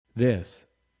This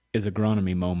is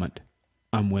Agronomy Moment.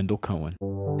 I'm Wendell Cohen.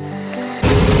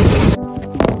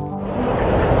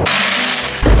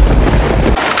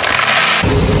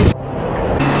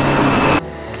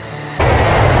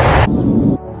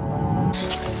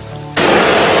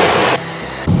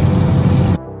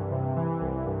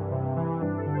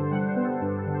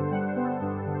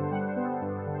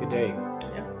 Good day.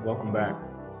 Welcome back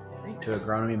Thanks. to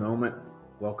Agronomy Moment.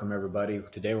 Welcome, everybody.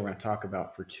 Today we're going to talk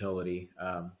about fertility,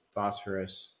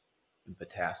 phosphorus, and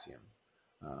potassium.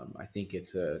 I think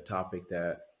it's a topic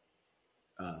that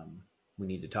we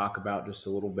need to talk about just a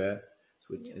little bit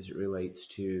as it relates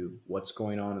to what's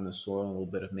going on in the soil, a little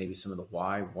bit of maybe some of the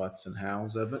why, what's, and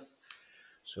hows of it.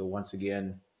 So, once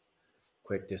again,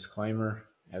 quick disclaimer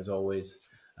as always,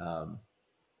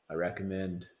 I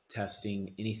recommend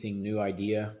testing anything new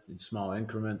idea in small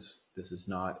increments. This is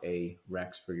not a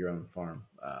Rex for your own farm.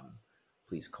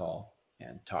 Please call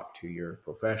and talk to your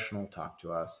professional, talk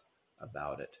to us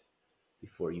about it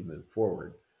before you move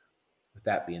forward. With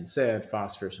that being said,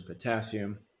 phosphorus and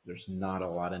potassium, there's not a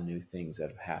lot of new things that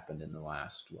have happened in the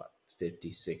last,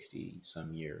 50, 60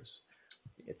 some years.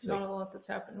 It's not a lot that's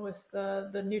happened with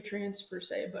the nutrients per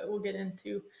se, but we'll get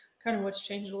into kind of what's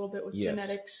changed a little bit with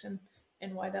genetics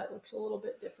and why that looks a little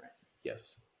bit different.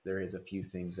 Yes, there is a few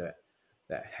things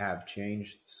that have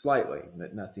changed slightly,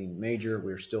 but nothing major.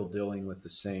 We're still dealing with the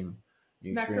same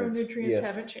nutrients. Macronutrients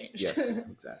haven't changed. Yes,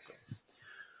 exactly.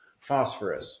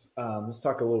 Phosphorus. Let's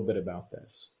talk a little bit about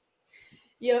this.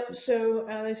 Yep. So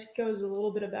this goes a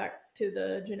little bit back to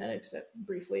the genetics that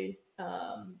briefly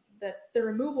that the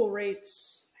removal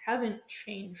rates haven't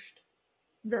changed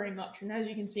very much, and as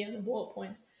you can see on the bullet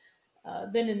points,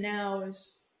 then and now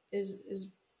is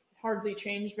hardly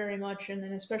changed very much, and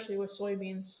then especially with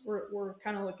soybeans, we're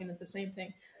kind of looking at the same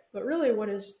thing. But really, what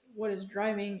is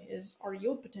driving is our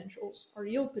yield potentials. Our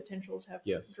yield potentials have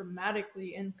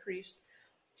dramatically increased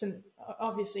since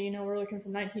obviously we're looking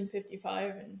from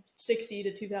 1955 and 60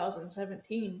 to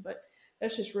 2017, but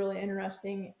that's just really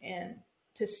interesting and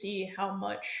to see how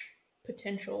much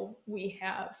potential we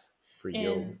have for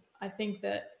yield. And I think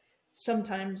that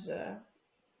sometimes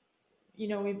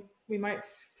we might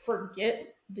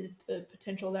forget the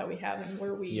potential that we have and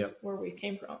where we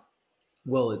came from.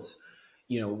 Well, it's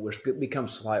we're become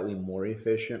slightly more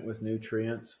efficient with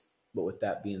nutrients, but with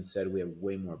that being said, we have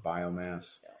way more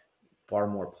biomass, far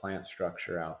more plant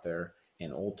structure out there,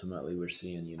 and ultimately we're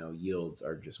seeing yields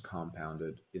are just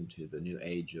compounded into the new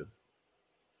age of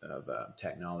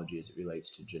technology as it relates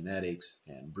to genetics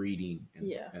and breeding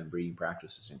and breeding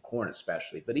practices in corn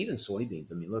especially, but even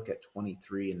soybeans. I mean, look at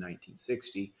 23 in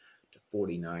 1960 to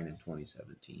 49 in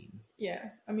 2017. Yeah,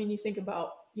 I mean, you think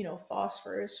about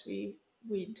phosphorus. We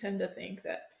tend to think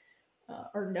that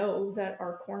or know that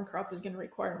our corn crop is going to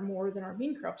require more than our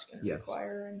bean crop is going to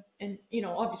require, and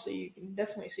obviously you can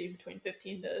definitely see between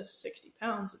 15 to 60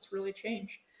 pounds it's really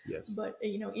changed. Yes. But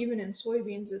even in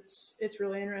soybeans, it's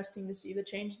really interesting to see the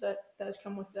change that has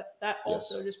come with that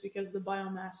also, just because the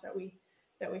biomass that we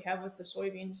have with the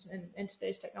soybeans and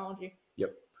today's technology.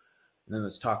 Yep. And then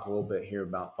let's talk a little bit here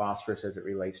about phosphorus as it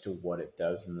relates to what it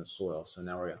does in the soil. So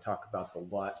now we're going to talk about the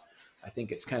what. I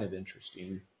think it's kind of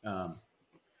interesting. Talk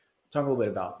a little bit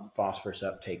about phosphorus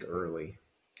uptake early.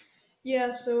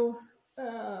 Yeah, so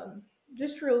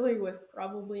just really with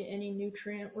probably any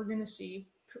nutrient, we're going to see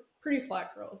pretty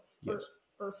flat growth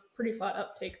or pretty flat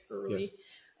uptake early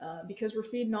because we're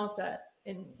feeding off that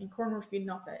in corn. We're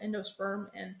feeding off that endosperm,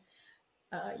 and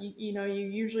you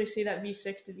usually see that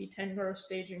V6 to V10 growth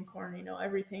stage in corn.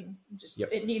 Everything just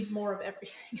it needs more of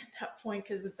everything at that point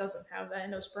because it doesn't have that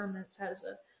endosperm. It has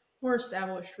a more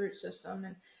established root system,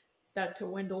 and that, to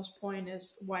Wendell's point,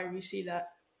 is why we see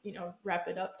that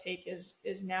rapid uptake is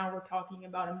now we're talking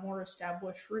about a more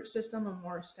established root system, a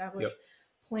more established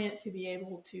plant to be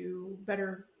able to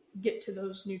better get to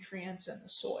those nutrients in the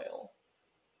soil.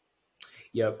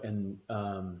 Yep. And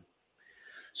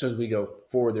so as we go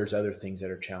forward, there's other things that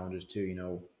are challenges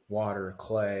too, water,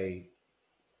 clay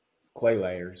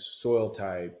layers, soil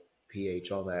type,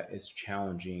 pH, all that is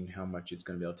challenging how much it's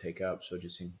going to be able to take up. So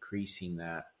just increasing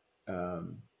that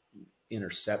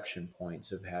interception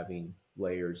points of having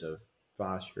layers of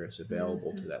phosphorus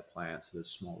available to that plant so the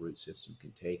small root system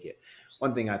can take it.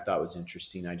 One thing I thought was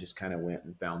interesting, I just kind of went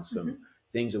and found some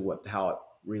things of how it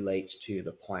relates to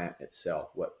the plant itself,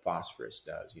 what phosphorus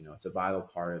does. It's a vital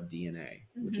part of DNA,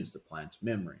 which is the plant's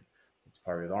memory. It's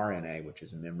part of RNA, which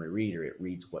is a memory reader. It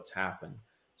reads what's happened.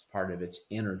 It's part of its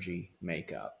energy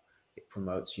makeup. It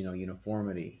promotes,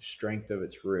 uniformity, strength of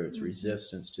its roots,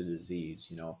 resistance to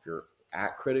disease. If you're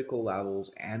at critical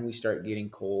levels and we start getting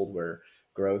cold where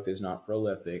growth is not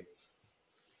prolific,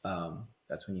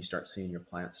 that's when you start seeing your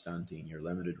plant stunting, your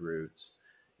limited roots,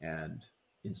 and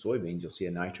in soybeans, you'll see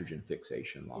a nitrogen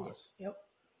fixation loss. Yep.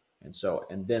 And so,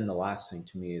 and then the last thing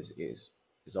to me is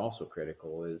also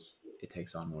critical is it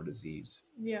takes on more disease.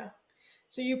 Yeah.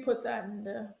 So you put that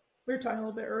into, we were talking a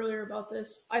little bit earlier about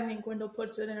this. I think Wendell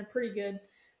puts it in a pretty good,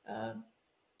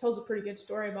 tells a pretty good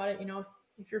story about it. You know,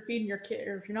 if you're feeding your kid,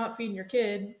 or if you're not feeding your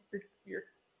kid, your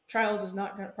child is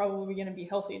not probably going to be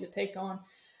healthy to take on,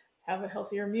 have a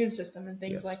healthier immune system and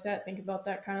things Yes. like that. Think about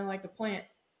that kind of like the plant.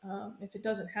 If it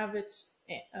doesn't have its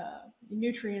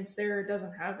nutrients there, it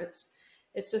doesn't have its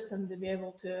system to be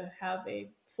able to have a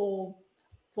full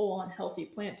on healthy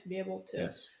plant to be able to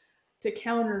Yes. to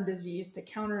counter disease, to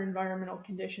counter environmental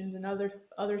conditions and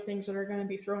other things that are going to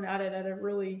be thrown at it at a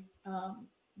really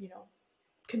you know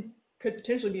could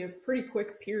potentially be a pretty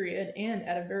quick period and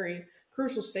at a very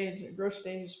crucial stage, growth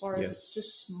stage, as far as Yes. it's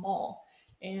just small.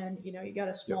 And you know, you got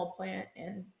a small plant,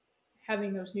 and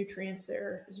having those nutrients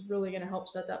there is really going to help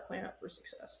set that plant up for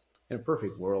success. In a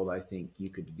perfect world, I think you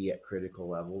could be at critical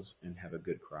levels and have a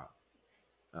good crop.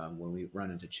 When we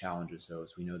run into challenges, though,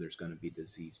 is we know there's going to be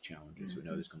disease challenges. We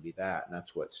know there's going to be that, and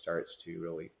that's what starts to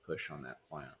really push on that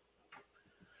plant.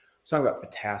 Let's talk about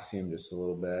potassium just a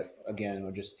little bit. Again,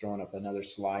 we're just throwing up another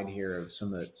slide here of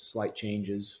some of the slight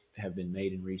changes have been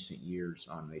made in recent years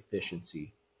on the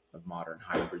efficiency of modern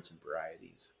hybrids and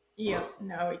varieties. Yeah,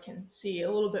 now we can see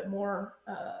a little bit more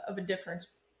of a difference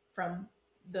from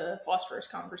the phosphorus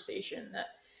conversation, that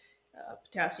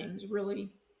potassium is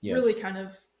really, Yes. really kind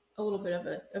of a little bit of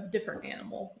a different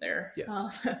animal there. Yes.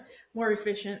 More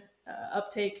efficient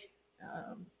uptake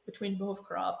between both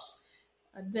crops.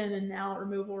 Then and now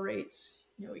removal rates,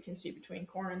 you know, we can see between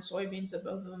corn and soybeans that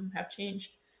both of them have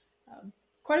changed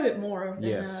quite a bit more than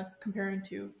Yes. comparing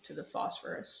to the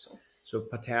phosphorus. So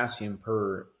potassium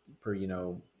per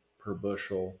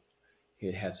bushel,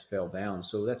 it has fell down.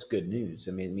 So that's good news.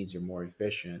 I mean, it means you're more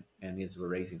efficient, and as we're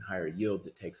raising higher yields,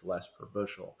 it takes less per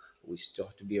bushel. But we still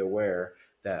have to be aware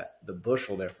that the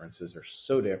bushel differences are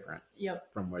so different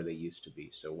Yep. from where they used to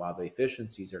be. So while the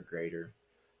efficiencies are greater,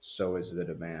 so is the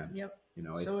demand. Yep. You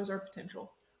know, So is our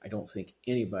potential. I don't think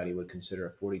anybody would consider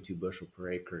a 42 bushel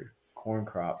per acre corn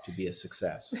crop to be a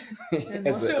success. Unless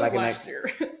it was like last year.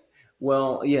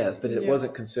 Well, yes, but it Yeah.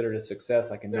 wasn't considered a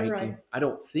success like in They're 19. right. I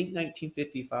don't think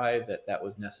 1955 that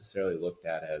was necessarily looked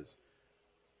at as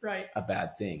Right. a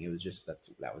bad thing. It was just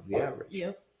that was the average.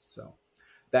 Yep. So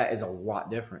that is a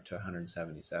lot different to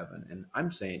 177. And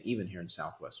I'm saying even here in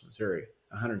Southwest Missouri,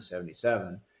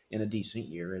 177 in a decent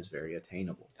year is very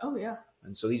attainable. Oh yeah.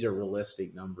 And so these are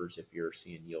realistic numbers if you're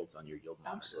seeing yields on your yield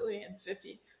monitor. Absolutely. And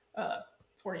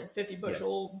 40 and 50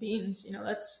 bushel beans, you know,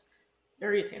 that's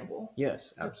very attainable.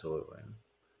 Yes, absolutely.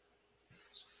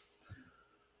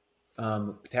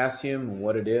 Potassium,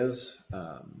 what it is,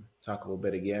 talk a little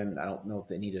bit again. I don't know if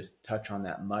they need to touch on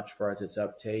that much as far as its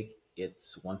uptake.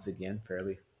 It's once again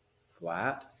fairly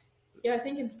flat. Yeah, I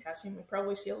think in potassium we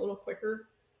probably see a little quicker.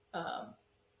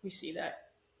 We see that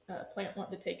plant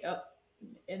wanting to take up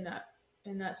in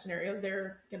that scenario.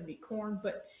 They're going to be corn,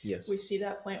 but Yes, we see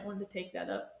that plant wanting to take that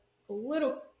up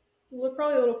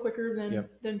probably a little quicker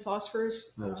than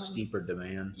phosphorus. a little steeper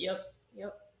demand. Yep.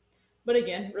 But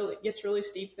again, really it gets really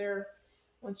steep there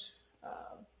once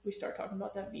we start talking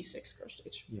about that V6 growth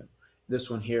stage. Yeah. This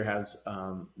one here has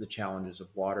the challenges of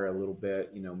water a little bit.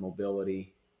 You know,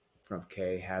 mobility from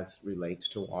K relates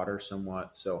to water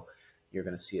somewhat. So you're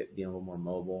going to see it being a little more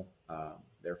mobile.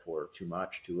 Therefore, too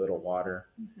much, too little water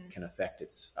can affect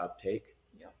its uptake.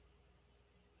 Yep.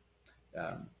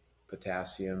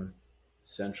 Potassium,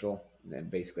 essential in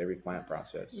basically every plant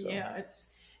process. So. Yeah,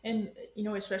 and you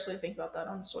know, especially think about that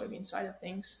on the soybean side of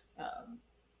things,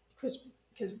 because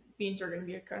beans are going to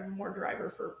be a kind of more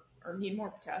driver for, or need more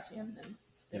potassium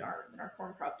than our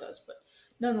corn crop does. But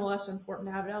nonetheless, important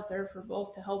to have it out there for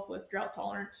both to help with drought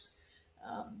tolerance,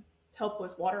 to help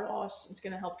with water loss. It's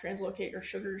going to help translocate your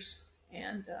sugars,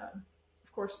 and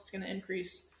of course, it's going to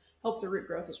help the root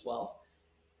growth as well.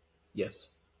 Yes.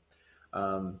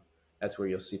 That's where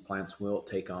you'll see plants wilt,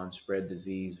 take on spread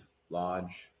disease,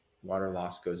 lodge, water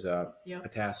loss goes up. Yep.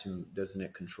 Potassium, doesn't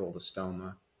it control the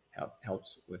stoma?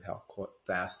 Helps with how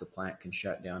fast the plant can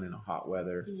shut down in a hot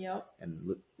weather. Yep.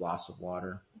 And loss of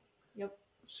water. Yep.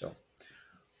 So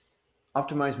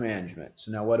optimize management.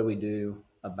 So now what do we do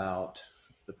about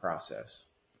the process?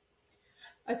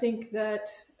 I think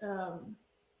that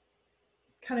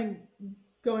kind of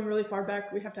going really far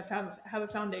back, we have to have a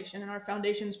foundation, and our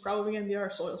foundation is probably going to be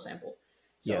our soil sample.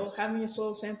 So Yes. having a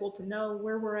soil sample to know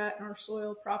where we're at in our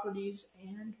soil properties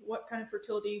and what kind of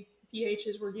fertility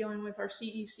pHs we're dealing with, our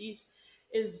CECs,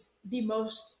 is the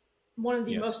most one of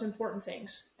the Yes. most important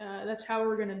things. That's how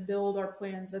we're going to build our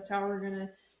plans. That's how we're going to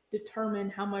determine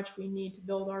how much we need to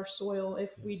build our soil.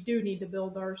 If we Yes. do need to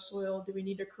build our soil, do we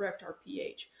need to correct our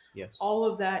pH? Yes. All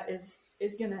of that is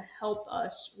going to help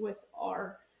us with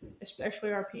our,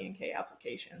 especially our P&K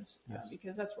applications, Yes.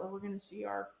 because that's where we're going to see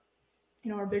our,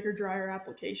 our bigger, drier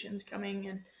applications coming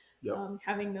and Yep.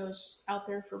 having those out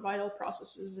there for vital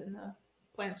processes in the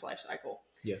plant's life cycle.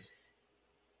 Yes.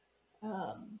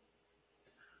 Um,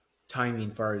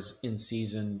 Timing, far as in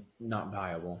season, not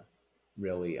viable,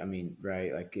 really. I mean,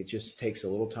 right? Like it just takes a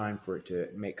little time for it to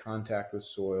make contact with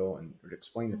soil and or to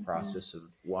explain the process of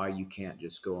why you can't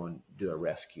just go and do a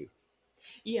rescue.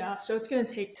 Yeah, so it's going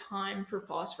to take time for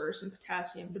phosphorus and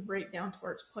potassium to break down to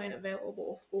where it's plant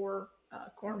available for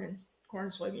corn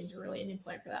and soybeans, or really any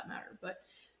plant for that matter. But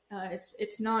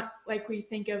it's not like we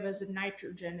think of as a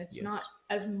nitrogen. It's Yes. not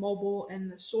as mobile in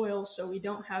the soil, so we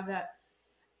don't have that.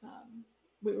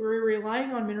 We're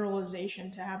relying on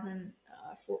mineralization to happen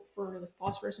for the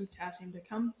phosphorus and potassium to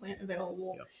come plant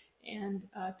available, Yep. and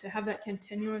to have that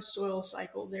continuous soil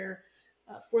cycle there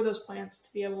for those plants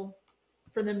to be able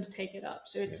for them to take it up.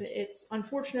 So it's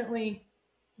unfortunately,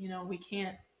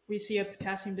 we see a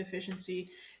potassium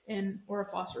deficiency or a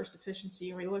phosphorus deficiency,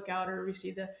 and we look out or we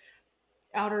see the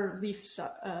outer leaf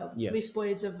leaf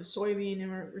blades of the soybean, and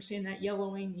we're seeing that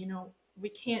yellowing. We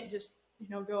can't just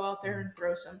go out there and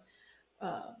throw some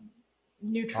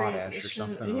nutrient Potash or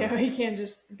something. Yeah, we can't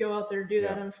just go out there and do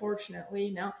that. Yeah.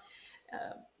 Unfortunately, now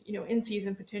in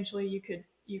season potentially you could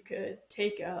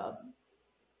take a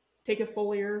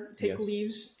foliar, take Yes.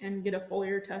 leaves and get a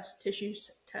foliar tissue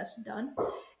test done.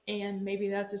 And maybe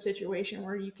that's a situation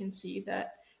where you can see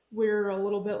that we're a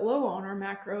little bit low on our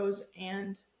macros,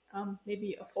 and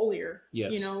maybe a foliar,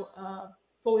 Yes.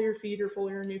 Foliar feed or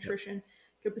foliar nutrition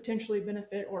could potentially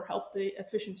benefit or help the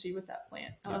efficiency with that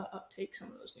plant uptake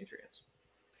some of those nutrients.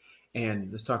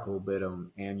 And let's talk a little bit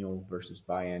on annual versus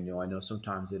biannual. I know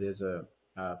sometimes it is a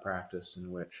practice in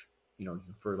which you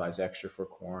can fertilize extra for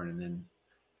corn, and then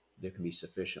there can be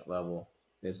sufficient level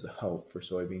is the hope for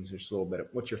soybeans. There's a little bit of,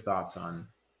 what's your thoughts on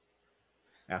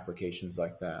applications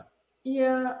like that?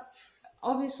 Yeah,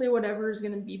 obviously whatever is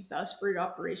going to be best for your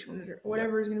operation,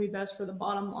 whatever is going to be best for the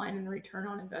bottom line and return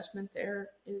on investment there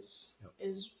is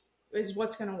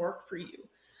what's going to work for you.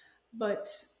 But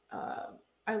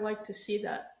I like to see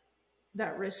that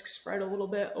risk spread a little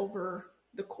bit over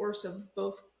the course of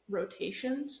both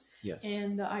rotations. Yes.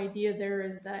 And the idea there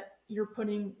is that you're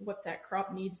putting what that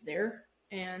crop needs there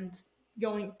and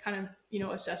going kind of,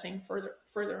 assessing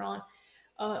further on.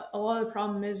 A lot of the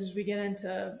problem is we get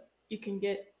into, you can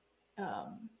get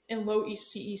in low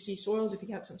CEC soils, if you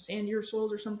got some sandier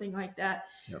soils or something like that,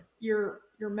 your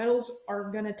metals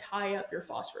are going to tie up your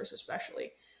phosphorus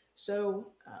especially.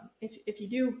 So if you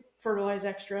do fertilize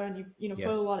extra and you put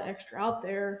a lot of extra out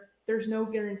there, there's no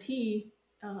guarantee,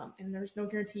 and there's no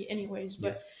guarantee anyways,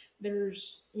 but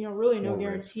there's really no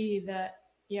guarantee that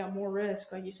more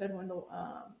risk, like you said, Wendell,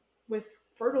 with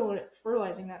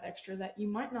fertilizing that extra, that you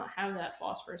might not have that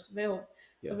phosphorus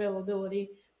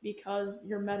availability, because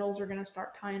your metals are going to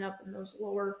start tying up in those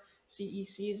lower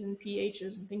CECs and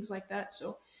pHs and things like that.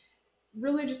 So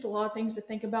really just a lot of things to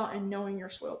think about, and knowing your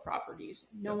soil properties,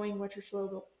 knowing what your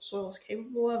soil is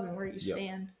capable of and where you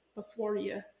stand before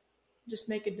you just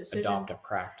make a decision, adopt a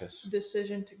practice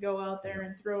decision to go out there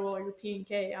and throw all your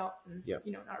P&K out and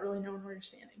not really knowing where you're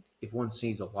standing. If one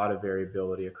sees a lot of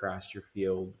variability across your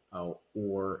field,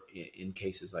 or in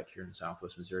cases like here in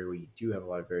Southwest Missouri where you do have a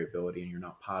lot of variability and you're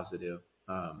not positive,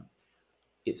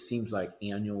 it seems like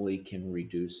annually can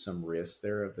reduce some risk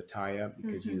there of the tie-up,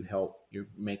 because you're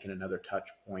making another touch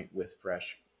point with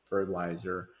fresh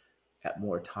fertilizer at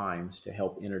more times to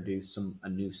help introduce a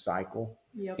new cycle.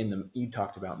 You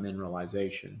talked about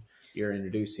mineralization. You're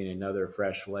introducing another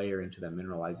fresh layer into that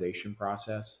mineralization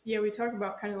process. Yeah, we talk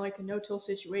about kind of like a no-till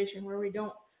situation where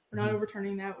we're not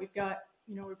overturning that. We've got,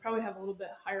 we probably have a little bit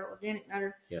higher organic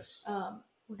matter. Yes.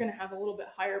 We're going to have a little bit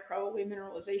higher probably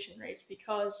mineralization rates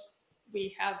because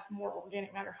we have more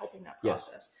organic matter helping that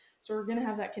process. So we're going to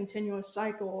have that continuous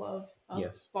cycle of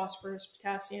phosphorus,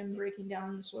 potassium breaking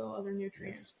down the soil, other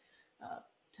nutrients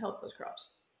to help those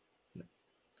crops.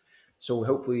 So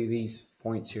hopefully these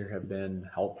points here have been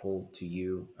helpful to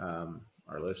you,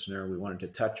 our listener. We wanted to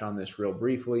touch on this real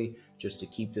briefly just to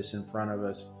keep this in front of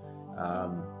us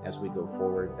as we go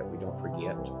forward, that we don't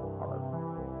forget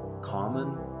our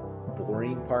common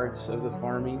boring parts of the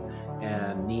farming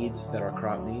and needs that our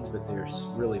crop needs, but they're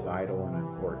really vital and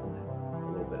important, and a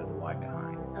little bit of the why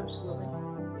behind. Absolutely.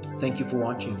 Thank you for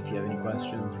watching. If you have any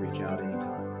questions, reach out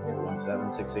anytime.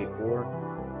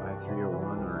 417-684-5301,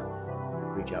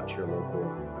 or reach out to your local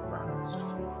agronomist.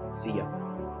 podcast. See ya.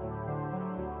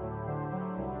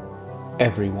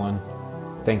 Everyone,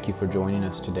 thank you for joining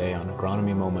us today on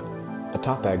Agronomy Moment, a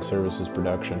Top Ag Services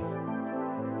production.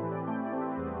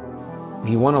 If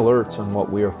you want alerts on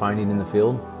what we are finding in the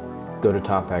field, go to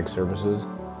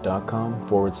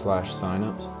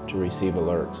topagservices.com/signups to receive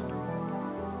alerts,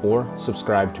 or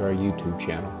subscribe to our YouTube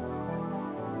channel.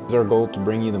 It's our goal to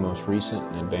bring you the most recent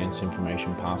and advanced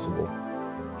information possible.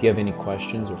 If you have any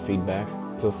questions or feedback,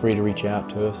 feel free to reach out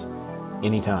to us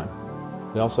anytime.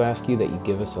 We also ask you that you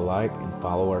give us a like and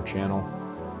follow our channel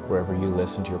wherever you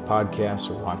listen to your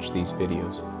podcasts or watch these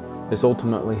videos. This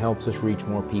ultimately helps us reach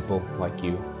more people like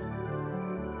you.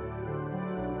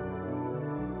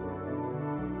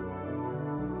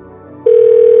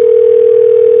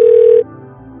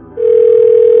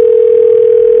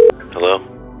 Hello?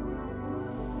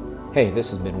 Hey, this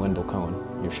has been Wendell Cohen,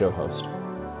 your show host.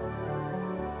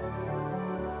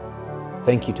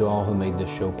 Thank you to all who made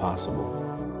this show possible.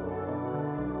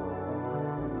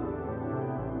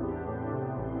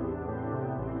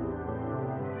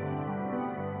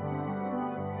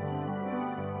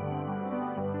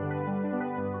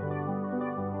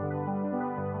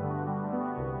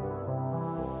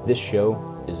 This show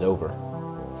is over.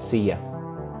 See ya.